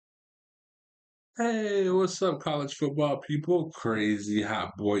Hey, what's up, college football people? Crazy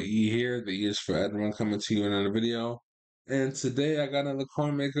Hot Boy E here. The E is for everyone coming to you in another video. And today I got another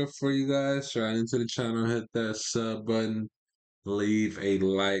coin maker for you guys. So right into the channel, hit that sub button, leave a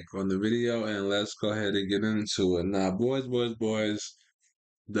like on the video, and let's go ahead and get into it. Now, boys,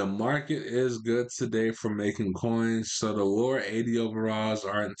 the market is good today for making coins. So the lower 80 overalls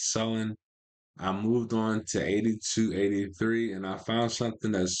aren't selling. I moved on to 82, 83, and I found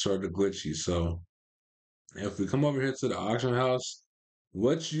something that's sort of glitchy. So if we come over here to the auction house,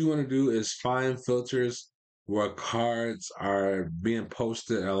 what you want to do is find filters where cards are being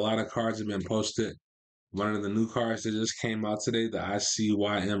posted. A lot of cards have been posted. One of the new cards that just came out today, the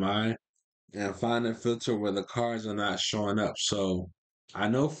ICYMI, and find a filter where the cards are not showing up. So I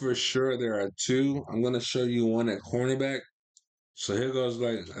know for sure there are two. I'm going to show you one at cornerback. So here goes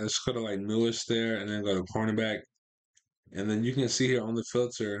let's go to like newest there and then go to cornerback. And then you can see here on the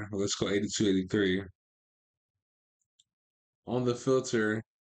filter, let's go 82, 83. On the filter,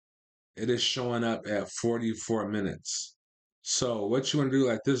 it is showing up at 44 minutes. So what you want to do,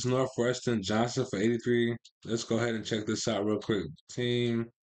 like this Northwestern Johnson for 83. Let's go ahead and check this out real quick. Team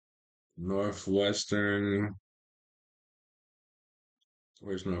Northwestern.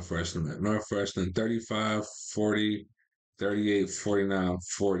 Where's Northwestern at? Northwestern 35, 40, 38, 49,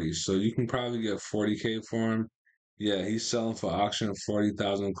 40. So you can probably get 40K for him. Yeah, he's selling for auction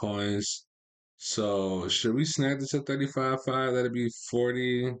 40,000 coins. So should we snag this at 35.5? That'd be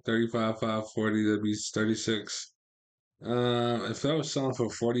 40, 35.5, 40. That'd be 36. If I was selling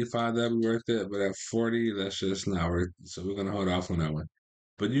for 45, that'd be worth it. But at 40, that's just not worth it. So we're gonna hold off on that one.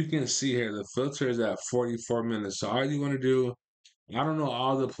 But you can see here the filter is at 44 minutes. So all you want to do, I don't know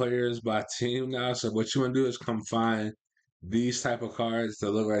all the players by team now. So what you want to do is come find these type of cards that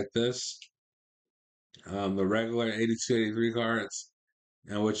look like this. The regular 82, 83 cards.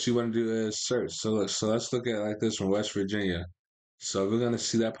 And what you want to do is search. So let's look at like this from West Virginia. So we're gonna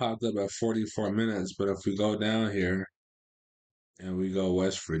see that popped up at 44 minutes. But if we go down here and we go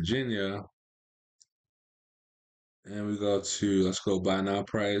West Virginia and we go to let's go buy now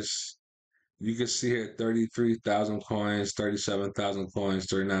price. You can see here 33,000 coins, 37,000 coins,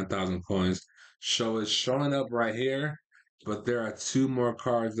 39,000 coins. So it's showing up right here, but there are two more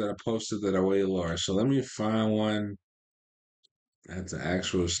cards that are posted that are way lower. So let me find one that's an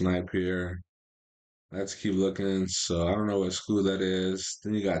actual snipe here. Let's keep looking. So I don't know what school that is.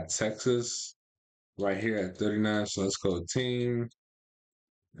 Then you got Texas right here at 39. So let's go team.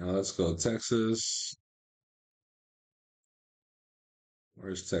 Now let's go Texas.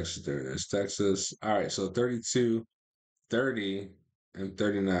 Where's Texas? There it is. Texas. All right. So 32, 30, and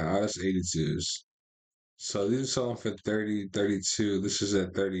 39. Oh, that's 82s. So these are selling for 30, 32. This is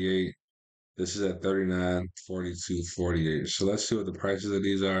at 38. This is at 39, 42, 48. So let's see what the prices of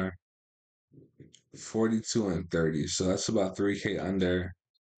these are. 42 and 30. So that's about 3K under.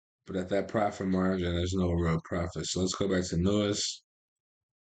 But at that profit margin, there's no real profit. So let's go back to newest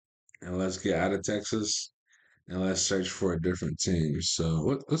and let's get out of Texas and let's search for a different team. So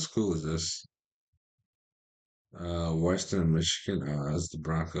what school is this? Western Michigan. That's the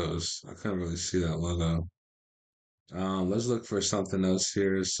Broncos. I can't really see that logo. Let's look for something else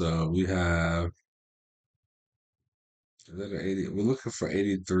here. So we have is that an 80? We're looking for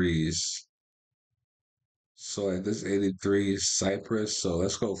 83s. So like this 83 Cypress. So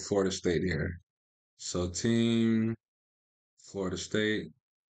let's go Florida State here. So team Florida State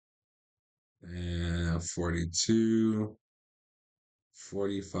and 42.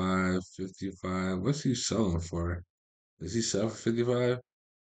 45, 55. What's he selling for? Does he sell for 55?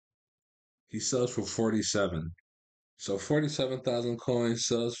 He sells for 47. So 47,000 coins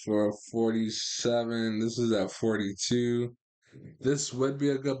sells for 47. This is at 42. This would be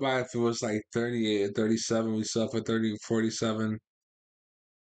a good buy if it was like 38 or 37. We sell for 30, 47.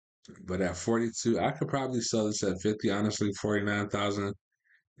 But at 42, I could probably sell this at 50, honestly, 49,000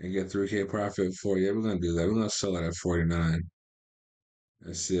 and get 3K profit for it. Yeah, we're going to do that. We're going to sell it at 49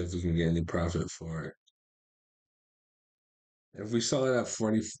 and see if we can get any profit for it. If we sell it at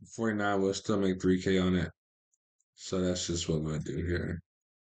 40, 49, we'll still make 3K on it. So that's just what we'll do here.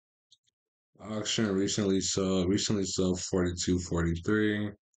 Auction recently sold 42,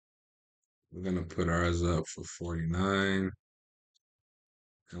 43. We're gonna put ours up for 49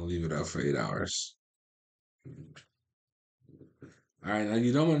 and leave it up for 8 hours. All right, now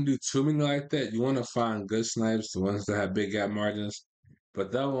you don't want to do too many like that. You want to find good snipes, the ones that have big gap margins.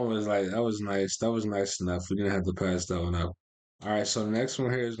 But that one was like that was nice. That was nice enough. We didn't have to pass that one up. All right, so the next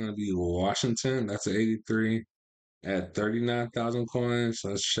one here is gonna be Washington. That's an 83 at 39,000 coins.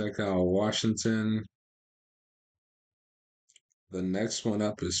 Let's check out Washington. The next one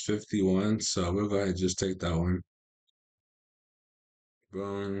up is 51, so we'll go ahead and just take that one.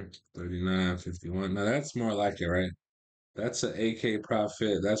 Boom, 39, 51. Now that's more like it, right? That's an AK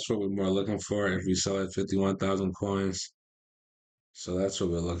profit. That's what we're more looking for if we sell at 51,000 coins. So that's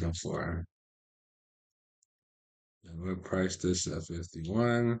what we're looking for. And we'll price this at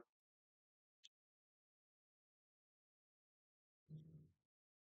 51.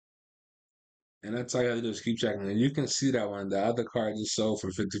 And that's all you have to do is keep checking. And you can see that one. The other card just sold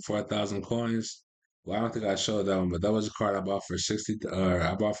for 54,000 coins. Well, I don't think I showed that one, but that was a card I bought for 60, or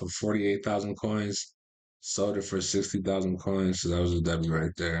I bought for 48,000 coins. Sold it for 60,000 coins. So that was a W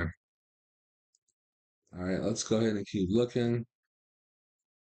right there. All right, let's go ahead and keep looking.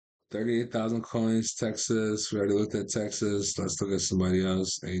 38,000 coins, Texas. We already looked at Texas. Let's look at somebody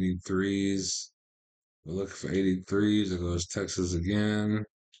else. 83s. We're looking for 83s. There goes Texas again.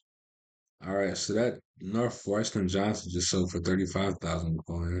 All right, so that Northwestern Johnson just sold for 35,000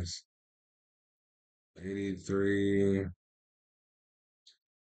 coins. 83.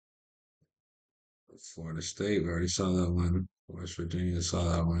 Florida State, we already saw that one. West Virginia saw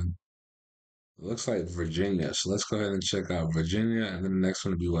that one. It looks like Virginia. So let's go ahead and check out Virginia, and then the next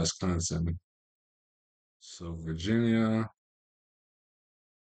one will be Wisconsin. So Virginia,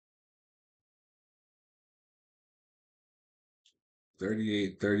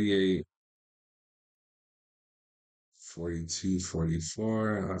 38, 38, 42,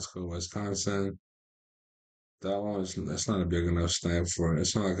 44. Let's go Wisconsin. That's not a big enough snap for it.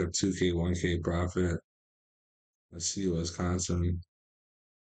 It's not like a 2K, 1K profit. Let's see Wisconsin.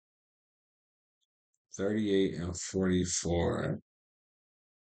 38 and 44.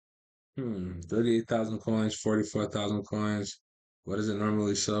 38,000 coins, 44,000 coins. What does it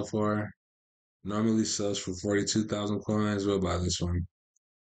normally sell for? Normally sells for 42,000 coins. We'll buy this one.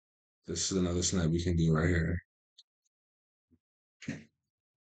 This is another snap we can do right here.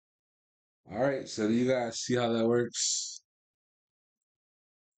 All right, so do you guys see how that works?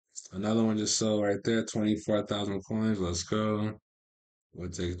 Another one just sold right there, 24,000 coins. Let's go. We'll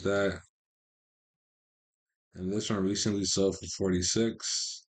take that. And this one recently sold for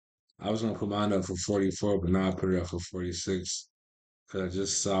 46. I was gonna put mine up for 44, but now I put it up for 46 because I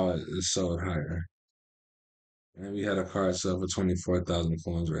just saw it sold higher. And we had a card sell for 24,000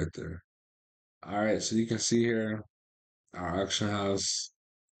 coins right there. All right, so you can see here our auction house.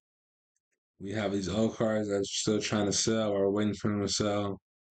 We have these old cards that are still trying to sell or waiting for them to sell.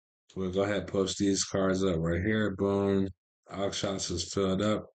 We'll go ahead and post these cards up right here. Boom. Auction house is filled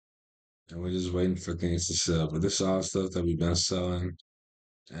up. And we're just waiting for things to sell. But this is all stuff that we've been selling.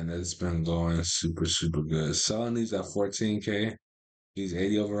 And it's been going super, super good. Selling these at 14K, these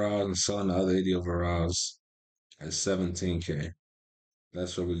 80 overalls, and selling the other 80 overalls at 17K.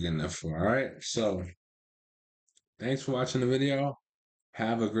 That's what we're getting it for. All right. So thanks for watching the video.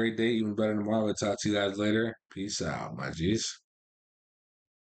 Have a great day, even better tomorrow. We'll talk to you guys later. Peace out, my G's.